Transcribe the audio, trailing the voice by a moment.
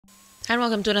And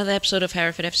welcome to another episode of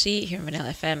Hereford FC here on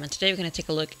Vanilla FM, and today we're going to take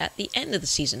a look at the end of the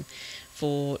season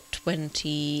for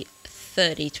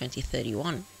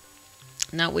 2030-2031.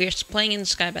 Now we're playing in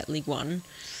Sky Bet League 1,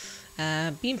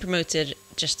 being promoted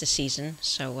just this season,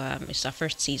 so it's our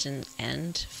first season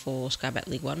end for Sky Bet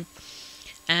League 1.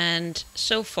 And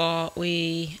so far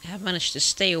we have managed to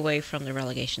stay away from the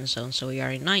relegation zone, so we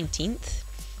are in 19th,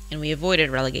 and we avoided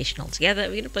relegation altogether.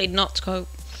 We're going to play Notco.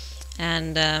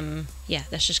 And yeah,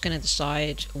 that's just going to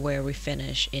decide where we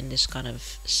finish in this kind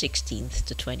of 16th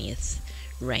to 20th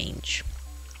range.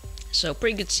 So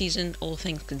pretty good season, all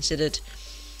things considered.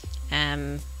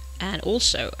 And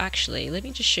also, actually, let me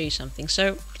just show you something.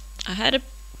 So I had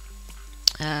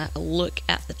a look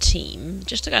at the team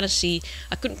just to kind of see.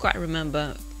 I couldn't quite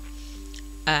remember.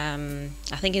 I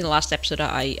think in the last episode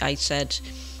I said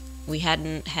we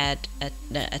hadn't had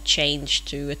a change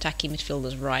to attacking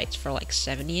midfielders right for like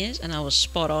 7 years, and I was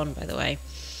spot on, by the way.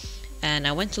 And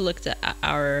I went to look at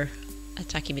our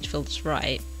attacking midfielders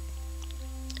right,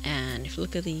 and if you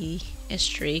look at the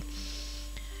history,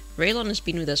 Raylon has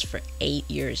been with us for 8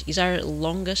 years. He's our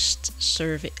longest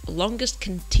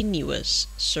continuous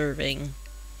serving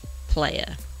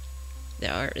player.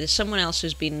 There's someone else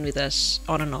who's been with us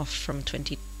on and off from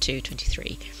 22,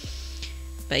 23.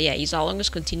 But yeah, he's our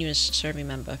longest continuous serving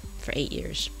member for 8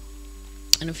 years.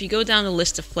 And if you go down the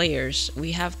list of players,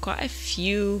 we have quite a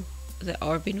few that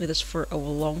are been with us for a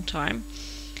long time.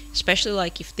 Especially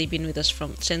like if they've been with us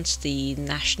since the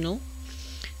national.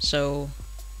 So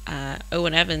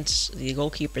Owen Evans, the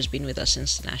goalkeeper, has been with us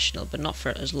since the national, but not for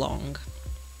as long.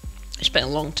 I spent a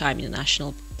long time in the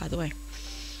national, by the way.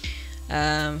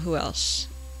 Who else?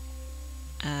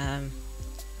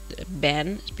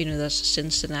 Ben has been with us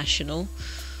since the national.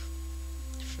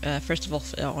 First of all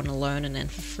on a loan and then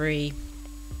for free.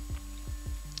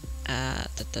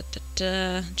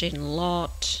 Jaden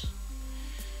Lott.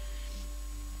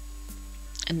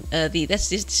 And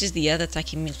this is the other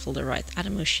attacking midfielder, right?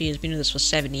 Adam O'Shea has been with us for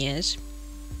 7 years.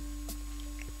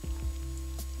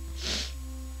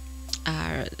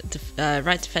 Our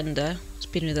right defender has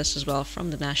been with us as well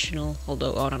from the national,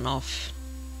 although on and off.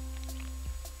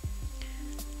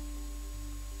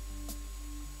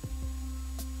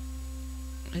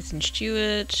 Nathan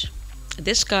Stewart.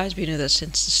 This guy's been with us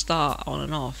since the start, on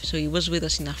and off. So he was with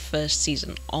us in our first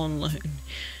season on loan.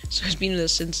 So he's been with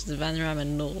us since the Van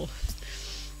Ramen North.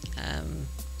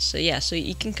 So yeah, so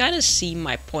you can kind of see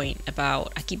my point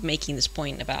about. I keep making this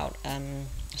point about.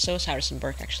 So is Harrison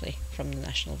Burke, actually, from the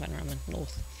National Van Ramen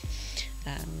North.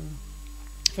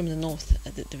 From the North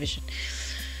division.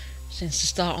 Since the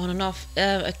start, on and off.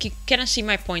 I can kind of see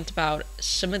my point about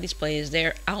some of these players.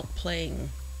 They're outplaying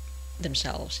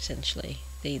themselves, essentially.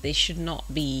 They should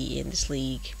not be in this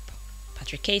league.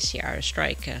 Patrick Casey, our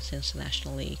striker, since the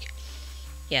National League.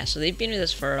 Yeah, so they've been with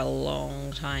us for a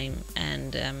long time,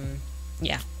 and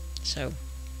yeah, so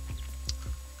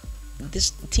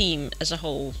this team as a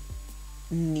whole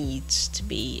needs to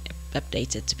be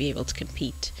updated to be able to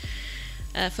compete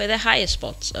for the highest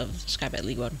spots of Sky Bet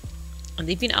League 1. And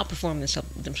they've been outperforming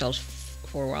themselves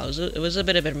for a while. It was a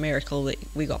bit of a miracle that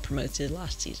we got promoted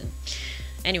last season.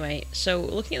 Anyway, so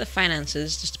looking at the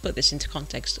finances, just to put this into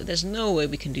context, there's no way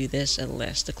we can do this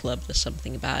unless the club does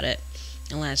something about it.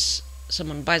 Unless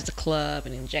someone buys the club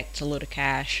and injects a load of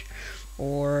cash,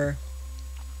 or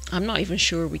I'm not even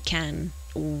sure we can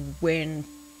win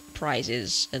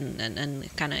prizes and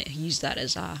kind of use that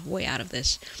as a way out of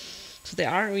this. So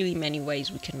there aren't really many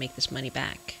ways we can make this money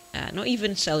back. Not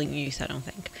even selling youth, I don't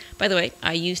think. By the way,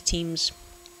 our youth teams,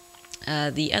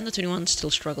 the under-21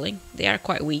 still struggling. They are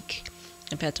quite weak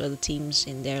compared to other teams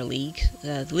in their league.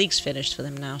 The league's finished for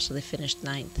them now, so they finished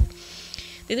 9th.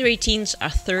 The other 18s are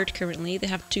 3rd currently. They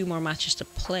have 2 more matches to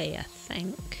play, I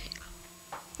think.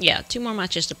 Yeah, 2 more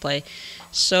matches to play.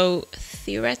 So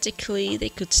theoretically, they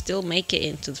could still make it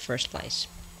into the first place.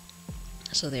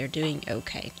 So they're doing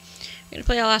okay. We're going to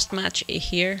play our last match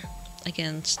here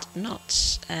against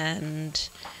Notts. And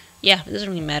yeah, it doesn't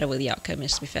really matter what the outcome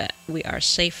is, to be fair. We are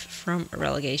safe from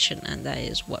relegation, and that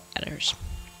is what matters.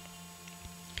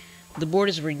 The board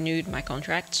has renewed my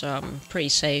contract, so I'm pretty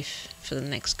safe for the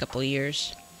next couple of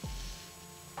years.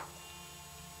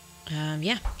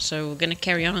 Yeah, so we're going to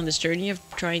carry on this journey of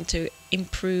trying to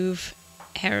improve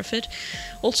Hereford.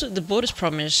 Also, the board has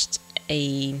promised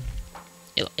in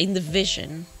the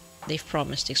vision, they've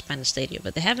promised to expand the stadium,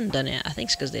 but they haven't done it. I think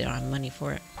it's because they don't have money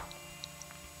for it.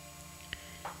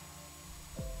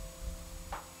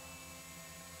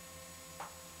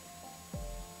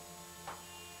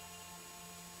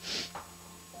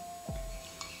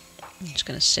 I'm just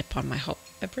going to sip on my hot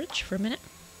beverage for a minute.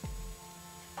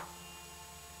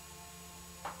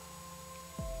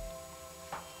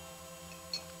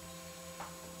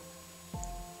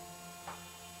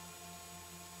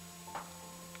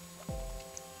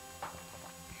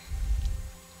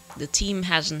 the team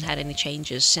hasn't had any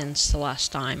changes since the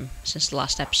last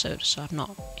episode, so I've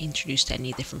not introduced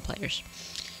any different players.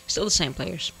 Still the same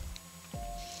players.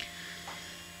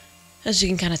 As you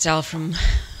can kind of tell from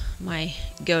my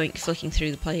flicking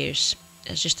through the players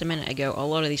just a minute ago, a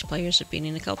lot of these players have been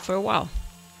in the club for a while,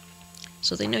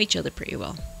 so they know each other pretty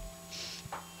well.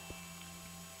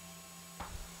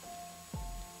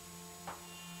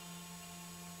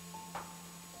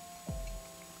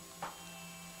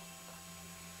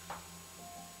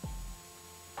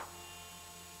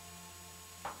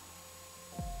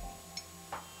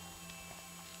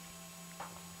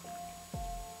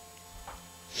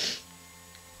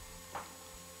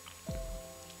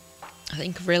 I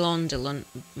think Revolut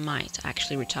might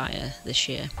actually retire this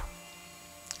year,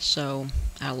 so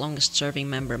our longest serving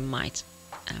member might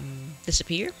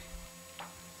disappear.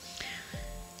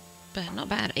 But not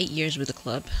bad, 8 years with the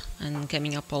club and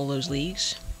coming up all those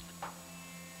leagues.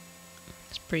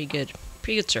 It's pretty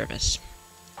good service.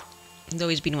 Though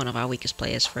he's been one of our weakest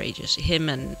players for ages, him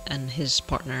and his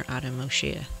partner Adam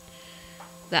O'Shea.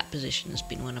 That position has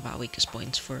been one of our weakest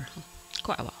points for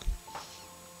quite a while.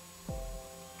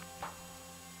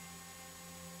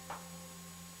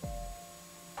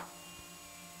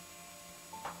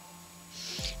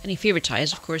 And if he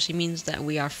retires, of course, he means that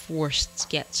we are forced to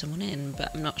get someone in, but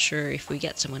I'm not sure if we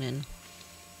get someone in,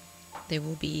 there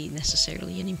will be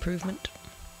necessarily an improvement.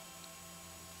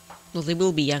 Well, they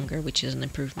will be younger, which is an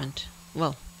improvement.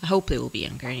 Well, I hope they will be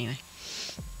younger anyway.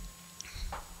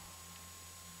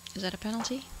 Is that a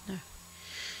penalty? No.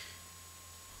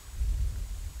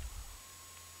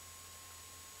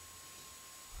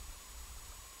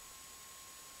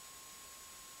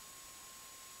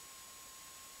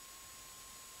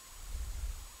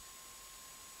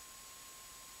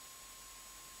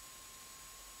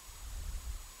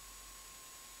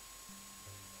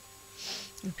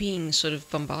 Being sort of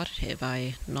bombarded here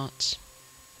by not...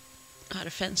 Our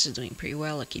defense is doing pretty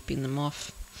well at keeping them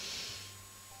off.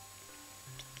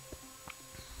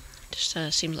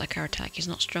 Just seems like our attack is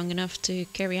not strong enough to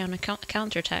carry on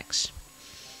counter-attacks.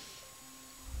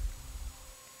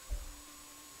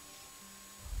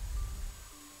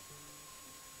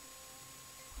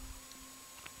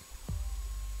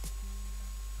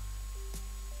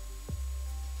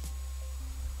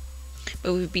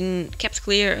 But we've been kept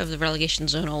clear of the relegation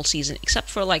zone all season, except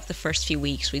for like the first few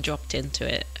weeks we dropped into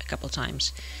it a couple of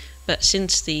times. But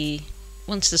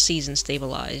once the season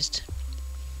stabilized,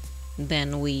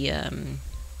 then we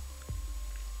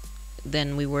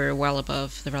were well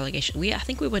above the relegation. I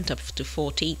think we went up to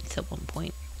 14th at one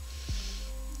point,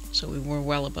 so we were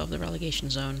well above the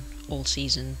relegation zone all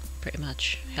season, pretty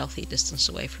much healthy distance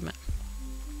away from it,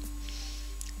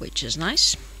 which is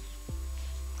nice.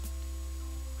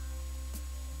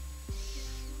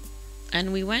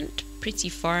 And we went pretty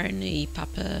far in the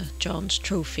Papa John's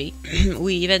Trophy.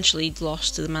 We eventually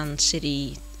lost to the Man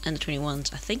City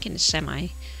under-21s, I think in the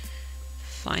semi-final.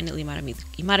 It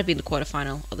might have been the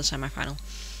quarter-final or the semi-final.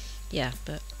 Yeah,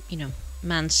 but, you know,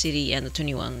 Man City and the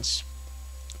 21s,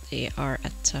 they are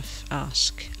a tough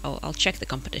ask. I'll check the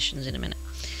competitions in a minute.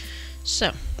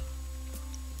 So,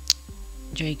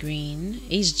 Jay Green,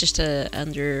 he's just I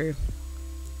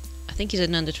think he's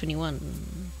an under-21.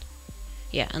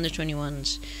 Yeah,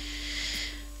 under-21s.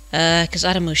 Because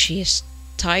Adam O'Shea is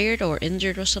tired or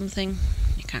injured or something.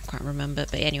 I can't quite remember.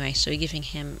 But anyway, so you're giving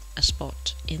him a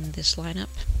spot in this lineup.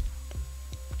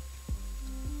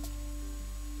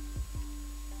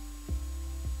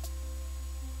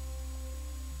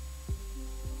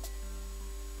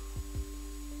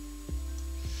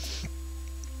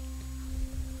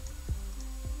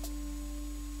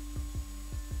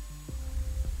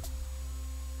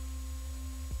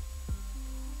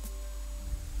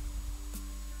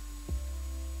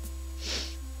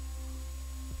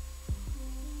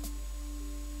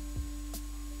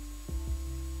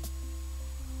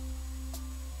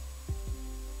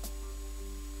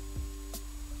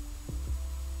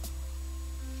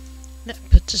 That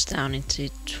puts us down into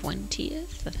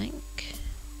 20th, I think.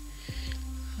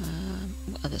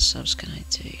 What other subs can I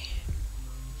do?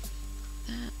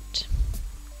 That.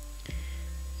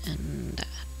 And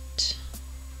that.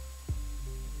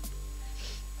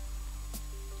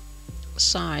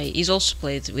 Sai, he's also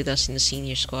played with us in the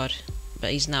senior squad,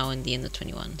 but he's now in the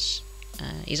under-21s.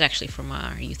 He's actually from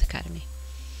our youth academy.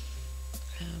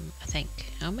 I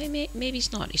think. Oh, maybe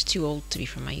he's not. He's too old to be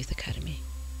from our youth academy.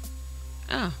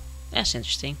 Oh. That's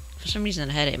interesting. For some reason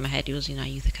I had it in my head he was in our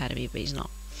youth academy, but he's not.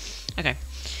 Okay.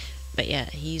 But yeah,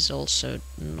 he's also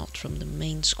not from the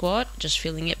main squad, just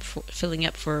filling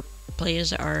up for players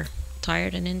that are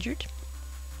tired and injured.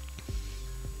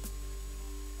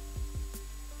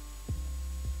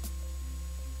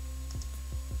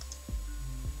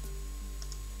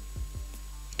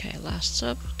 last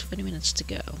sub, 20 minutes to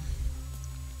go.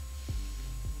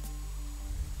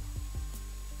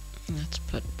 Let's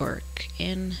put Burke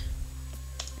in.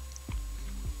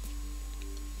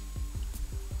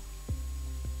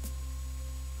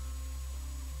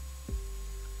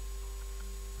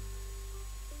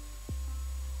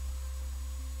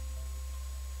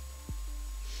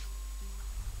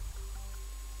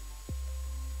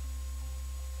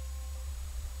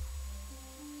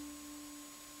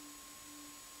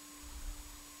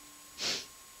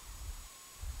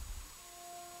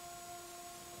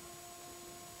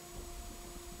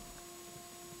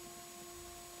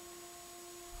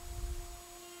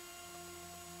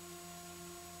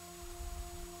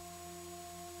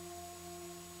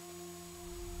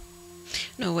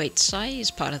 No, wait, Sai is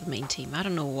part of the main team. I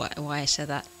don't know why I said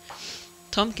that.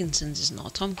 Tompkinson's is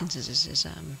not. Tompkinson's is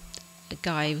a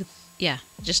guy with, yeah,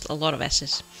 just a lot of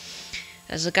S's.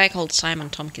 There's a guy called Simon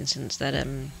Tompkinson's that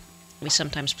we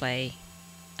sometimes play,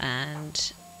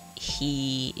 and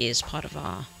he is part of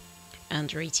our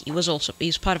under 18. He was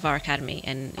part of our academy,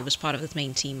 and he was part of the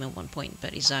main team at one point,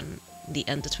 but he's on the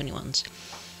under 21s.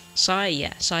 Sai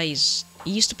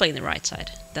he used to play in the right side.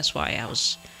 That's why I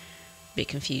was a bit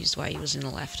confused why he was in the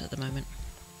left at the moment.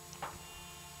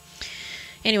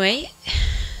 Anyway,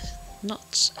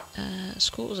 not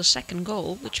scores a second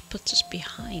goal, which puts us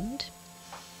behind.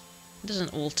 It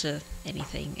doesn't alter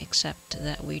anything except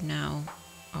that we now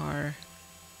are,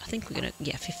 I think we're gonna,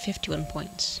 yeah, 51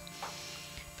 points.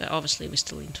 But obviously we're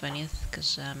still in 20th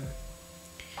because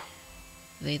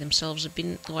they themselves have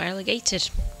been relegated.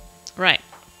 Right.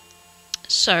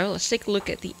 So let's take a look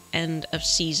at the end of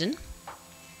season.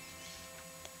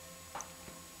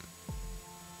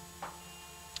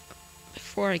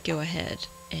 Before I go ahead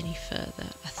any further,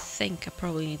 I think I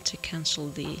probably need to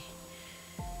cancel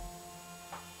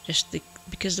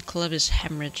because the club is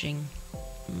hemorrhaging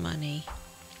money.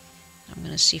 I'm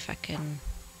gonna see if I can't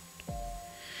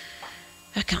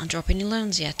drop any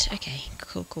loans yet. Okay,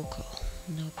 cool.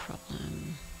 No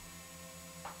problem.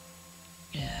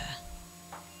 Yeah.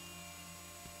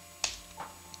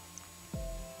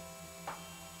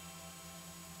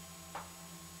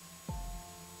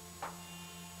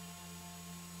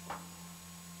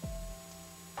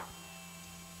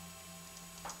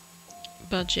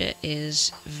 Budget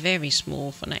is very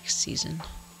small for next season.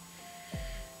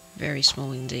 Very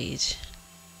small indeed.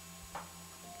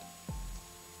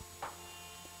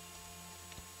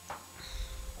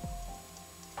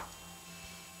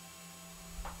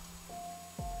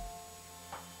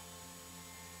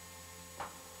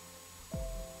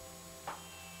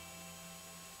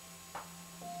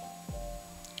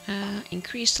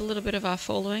 Increased a little bit of our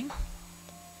following.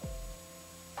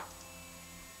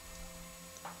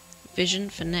 Vision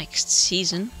for next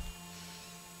season.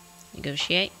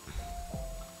 Negotiate.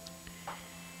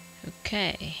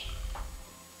 Okay.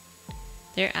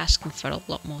 They're asking for a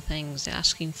lot more things. They're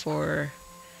asking for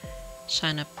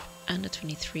sign up under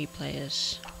 23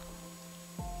 players.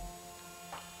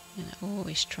 And I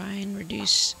always try and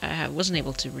reduce. I wasn't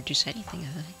able to reduce anything,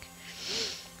 I think.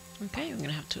 Okay, we're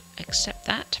gonna have to accept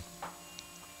that.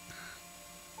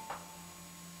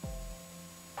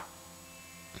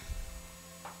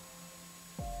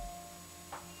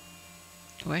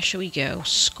 Where shall we go?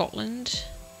 Scotland?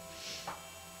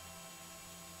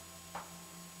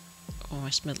 Or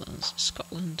West Midlands?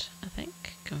 Scotland, I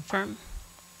think. Confirm.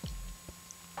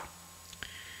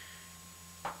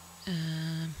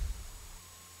 I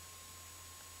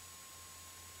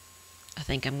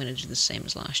think I'm going to do the same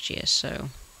as last year, so...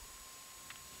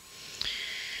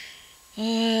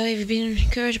 have you been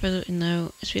encouraged by the...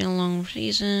 No, it's been a long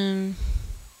season.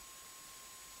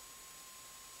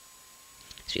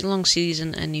 It's been a long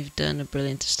season and you've done a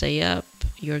brilliant to stay up.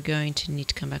 You're going to need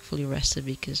to come back fully rested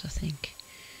because I think...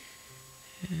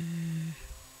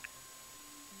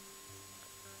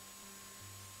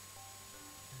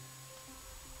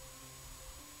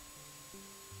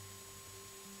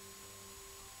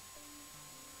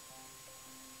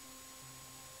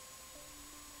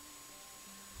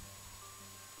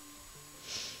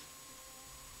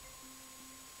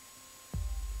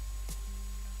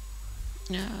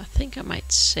 I think I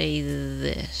might say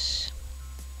this.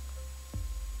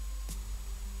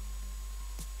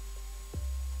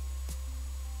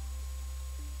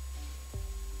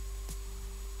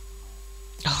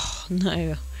 Oh,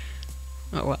 no.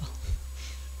 Oh, well.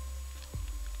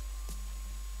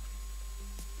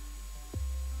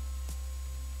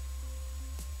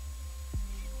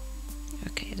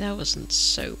 Okay, that wasn't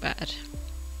so bad.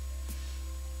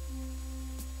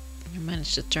 I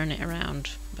managed to turn it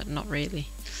around, but not really.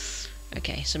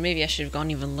 Okay, so maybe I should have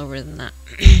gone even lower than that.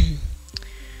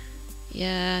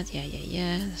 Yeah,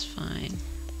 that's fine.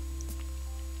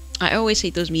 I always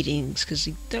hate those meetings because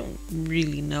you don't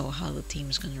really know how the team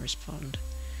is going to respond.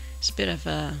 It's a bit of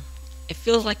a... It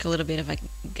feels like a little bit of a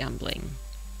gambling.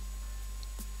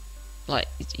 Like,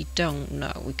 you don't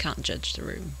know. We can't judge the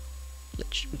room.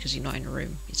 Because you're not in a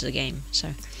room. It's a game.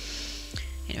 So,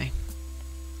 anyway.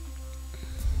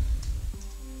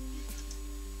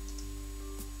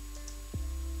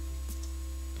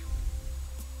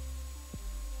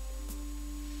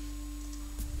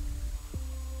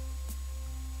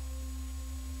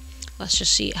 Let's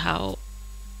just see how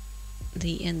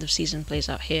the end of season plays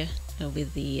out here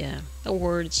with the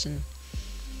awards and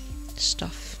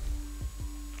stuff.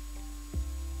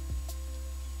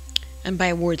 And by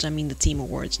awards I mean the team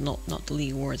awards, not the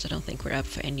league awards. I don't think we're up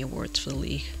for any awards for the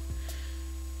league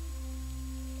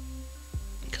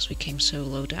because we came so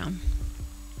low down.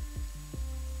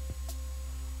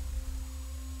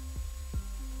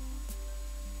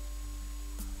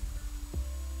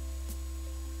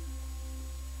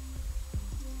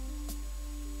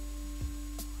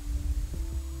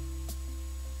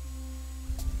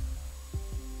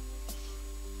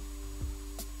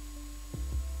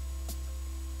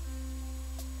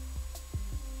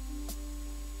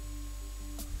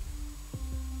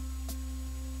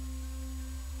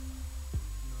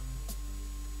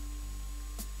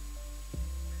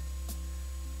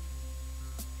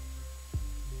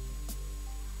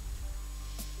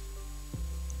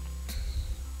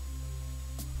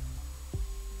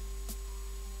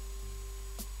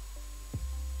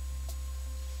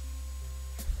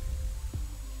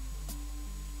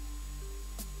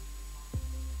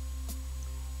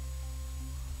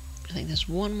 I think there's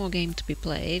one more game to be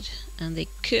played, and they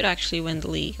could actually win the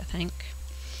league, I think.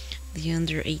 The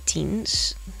under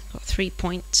 18s got 3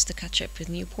 points to catch up with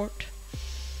Newport.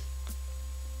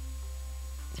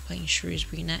 They're playing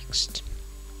Shrewsbury next.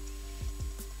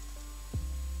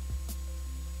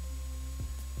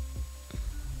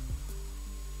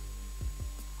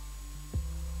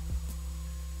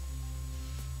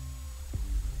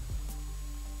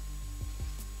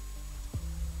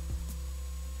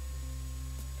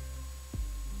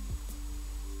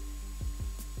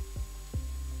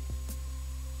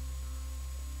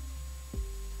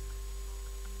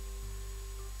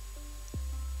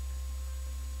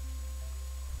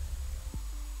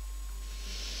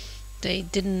 They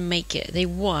didn't make it. They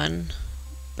won,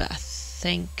 but I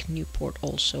think Newport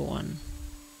also won.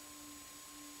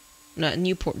 No,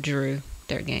 Newport drew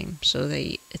their game, so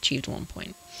they achieved 1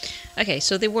 point. Okay,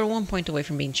 so they were 1 point away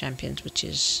from being champions, which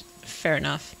is fair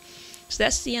enough. So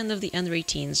that's the end of the under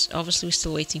 18s. Obviously, we're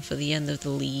still waiting for the end of the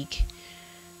league,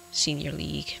 senior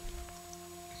league.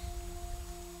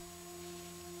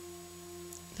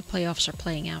 The playoffs are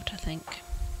playing out, I think.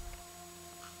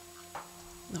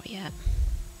 Not yet.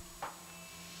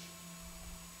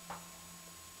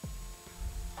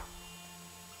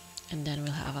 And then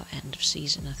we'll have our end of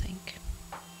season, I think.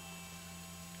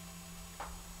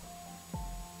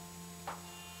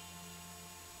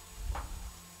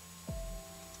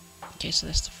 Okay, so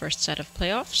that's the first set of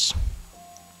playoffs.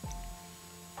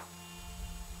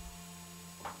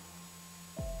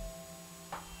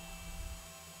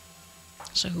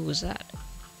 So who was that?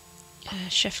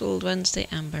 Sheffield Wednesday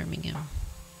and Birmingham.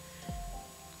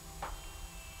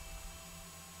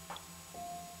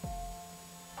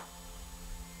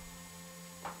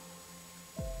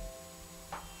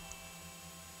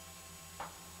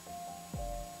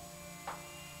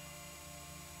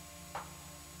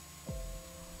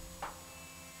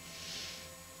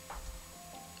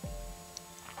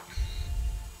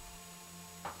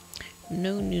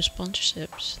 No new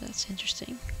sponsorships, that's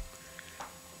interesting.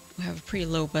 We have a pretty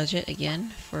low budget again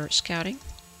for scouting.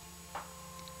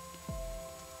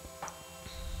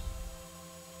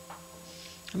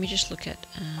 Let me just look at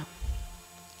a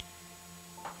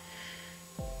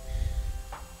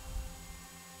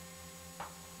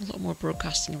lot more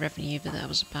broadcasting revenue, but that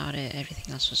was about it.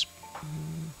 Everything else was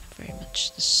very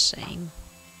much the same.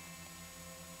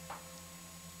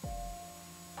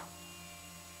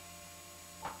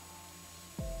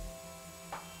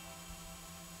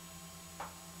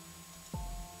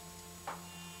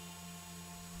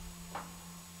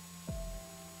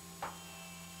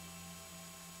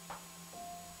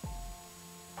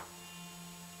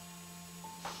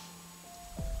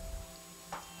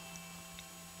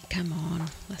 Come on,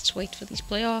 let's wait for these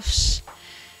playoffs.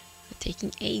 They're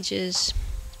taking ages.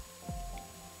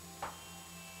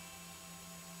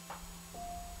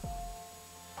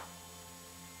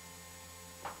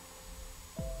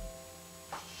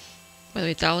 By the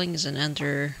way, Dowling is an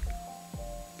under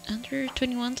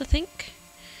 21s, I think.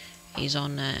 He's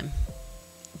on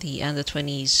the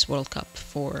Under-20s World Cup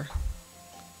for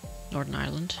Northern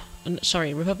Ireland.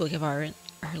 Sorry, Republic of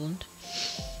Ireland.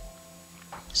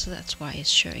 So that's why he's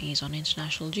showing he's on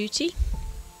international duty.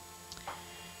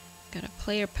 Got a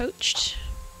player poached.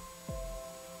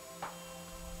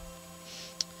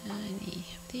 Any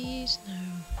of these?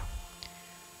 No.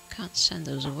 Can't send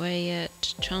those away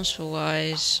yet.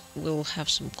 Transfer-wise, we'll have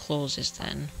some clauses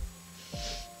then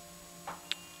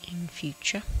in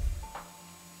future.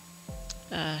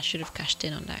 Should have cashed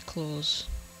in on that clause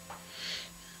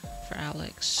for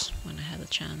Alex when I had the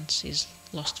chance. He's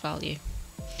lost value.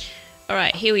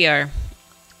 Alright, here we are.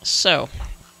 So,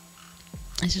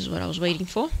 this is what I was waiting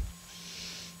for.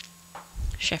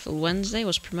 Sheffield Wednesday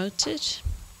was promoted.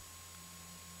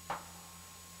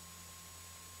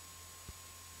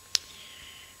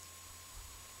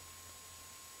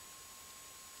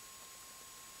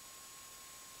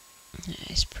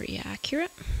 It's pretty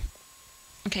accurate.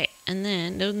 Okay, and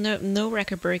then no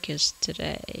record breakers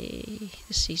today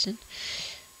this season.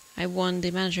 I won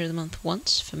the Manager of the Month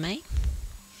once for May.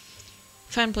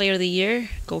 Fan Player of the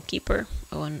Year, goalkeeper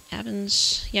Owen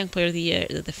Evans. Young Player of the Year,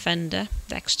 the defender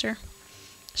Dexter.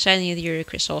 Signing of the Year,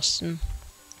 Chris Austin.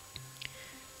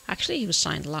 Actually, he was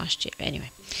signed last year.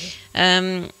 Anyway,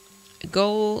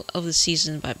 goal of the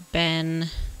season by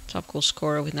Ben. Top goal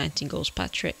scorer with 19 goals,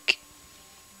 Patrick.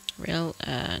 Real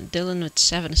Dylan with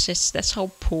 7 assists. That's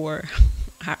how poor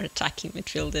our attacking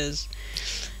midfield is.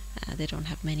 They don't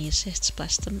have many assists,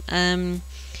 bless them.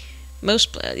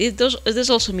 It does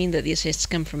also mean that the assists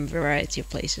come from a variety of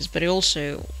places, but it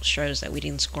also shows that we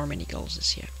didn't score many goals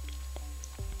this year.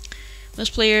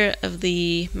 Most player of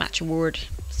the match award,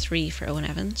 3 for Owen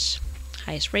Evans.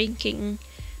 Highest ranking,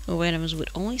 Owen Evans with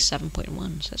only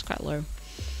 7.1, so that's quite low.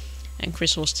 And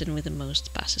Chris Austin with the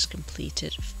most passes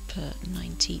completed per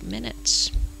 90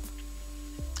 minutes.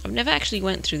 I've never actually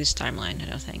went through this timeline, I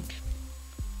don't think.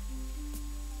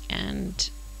 And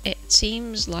it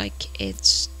seems like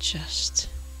it's just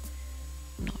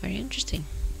not very interesting.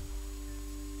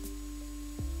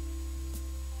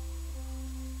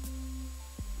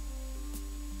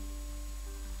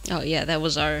 Oh yeah, that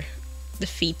was our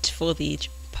defeat for the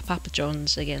Papa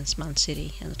John's against Man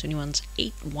City and the 21s,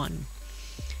 8-1.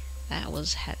 That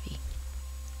was heavy.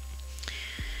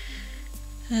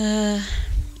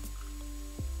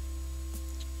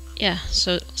 Yeah,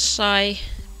 so Sai,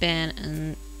 Ben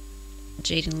and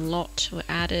Jaden Lott were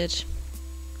added.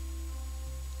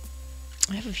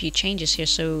 I have a few changes here.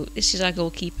 So this is our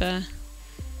goalkeeper.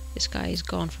 This guy is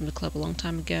gone from the club a long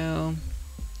time ago.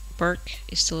 Burke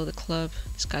is still at the club.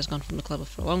 This guy's gone from the club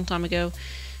for a long time ago.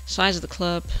 Sai's at the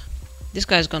club. This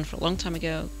guy's gone for a long time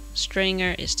ago.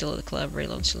 Stringer is still at the club.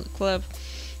 Raylon's still at the club.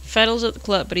 Feddel's at the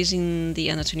club, but he's in the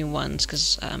under-21s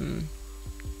because I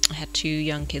had 2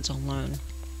 young kids on loan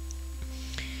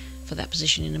for that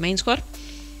position in the main squad.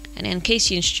 And then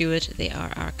Casey and Stewart, they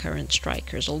are our current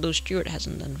strikers, although Stewart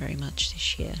hasn't done very much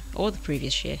this year, or the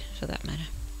previous year for that matter.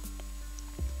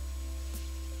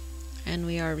 And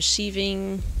we are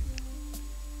receiving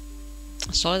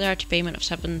a solidarity payment of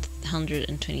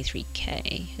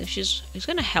 723k, which is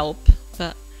going to help,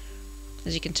 but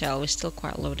as you can tell, we're still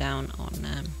quite low down on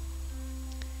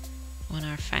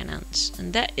our finance.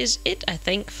 And that is it, I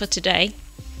think, for today.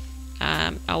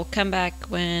 I'll come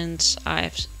back once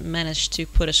I've managed to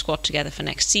put a squad together for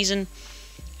next season,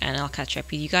 and I'll catch up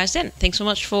with you guys then. Thanks so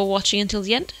much for watching until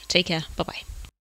the end. Take care. Bye-bye.